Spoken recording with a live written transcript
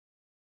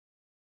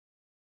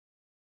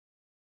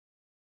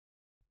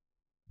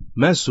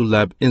Mesu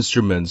Lab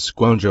Instruments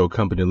Guangzhou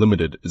Company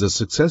Limited is a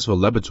successful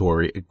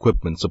laboratory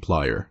equipment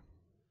supplier.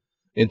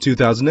 In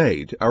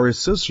 2008, our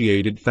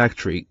associated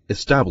factory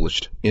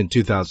established in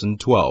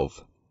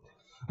 2012.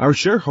 Our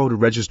shareholder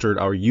registered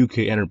our UK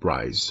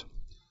enterprise,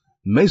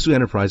 Mesu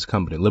Enterprise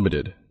Company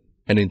Limited,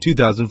 and in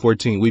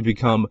 2014 we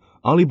become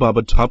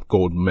Alibaba Top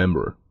Gold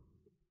member.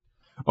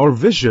 Our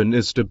vision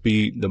is to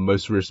be the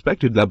most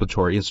respected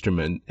laboratory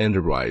instrument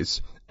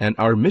enterprise, and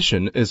our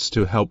mission is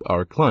to help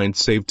our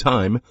clients save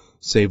time,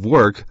 save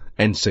work,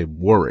 and save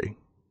worry.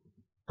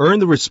 Earn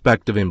the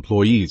respect of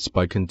employees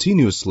by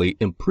continuously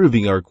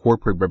improving our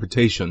corporate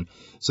reputation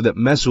so that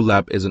Mesu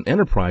Lab is an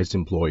enterprise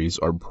employees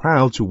are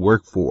proud to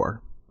work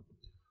for.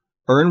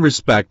 Earn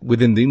respect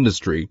within the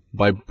industry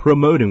by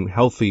promoting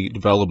healthy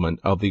development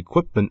of the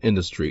equipment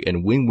industry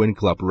and win-win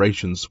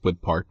collaborations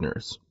with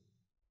partners.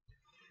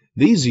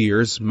 These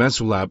years,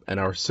 Mesu Lab and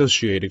our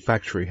associated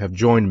factory have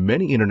joined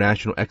many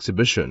international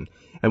exhibitions,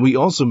 and we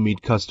also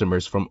meet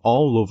customers from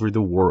all over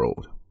the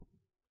world.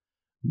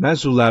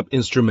 Mesu Lab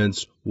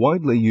instruments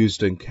widely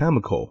used in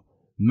chemical,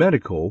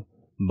 medical,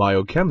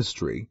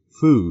 biochemistry,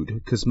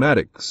 food,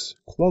 cosmetics,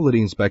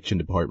 quality inspection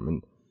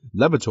department,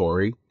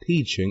 laboratory,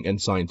 teaching,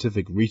 and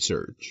scientific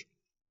research.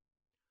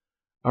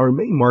 Our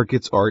main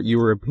markets are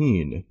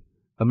European,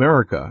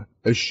 America,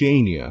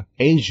 Oceania,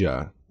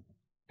 Asia,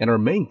 and our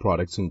main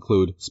products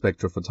include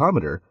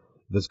spectrophotometer,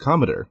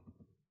 viscometer,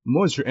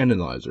 moisture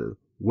analyzer,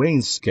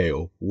 weighing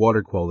scale,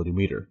 water quality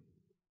meter.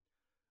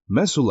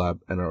 Mesu Lab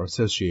and our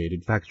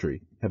associated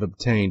factory have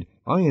obtained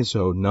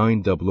ISO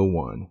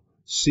 9001,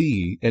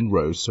 CE, and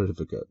RoHS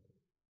certificate.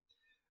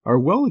 Our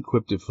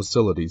well-equipped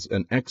facilities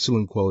and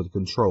excellent quality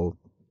control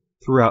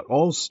throughout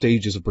all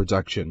stages of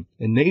production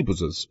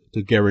enables us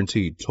to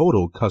guarantee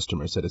total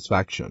customer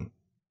satisfaction.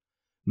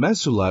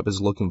 Mesu Lab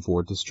is looking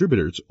for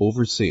distributors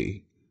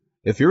overseas.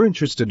 If you're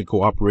interested in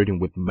cooperating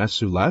with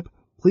Mesu Lab,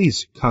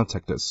 please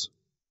contact us.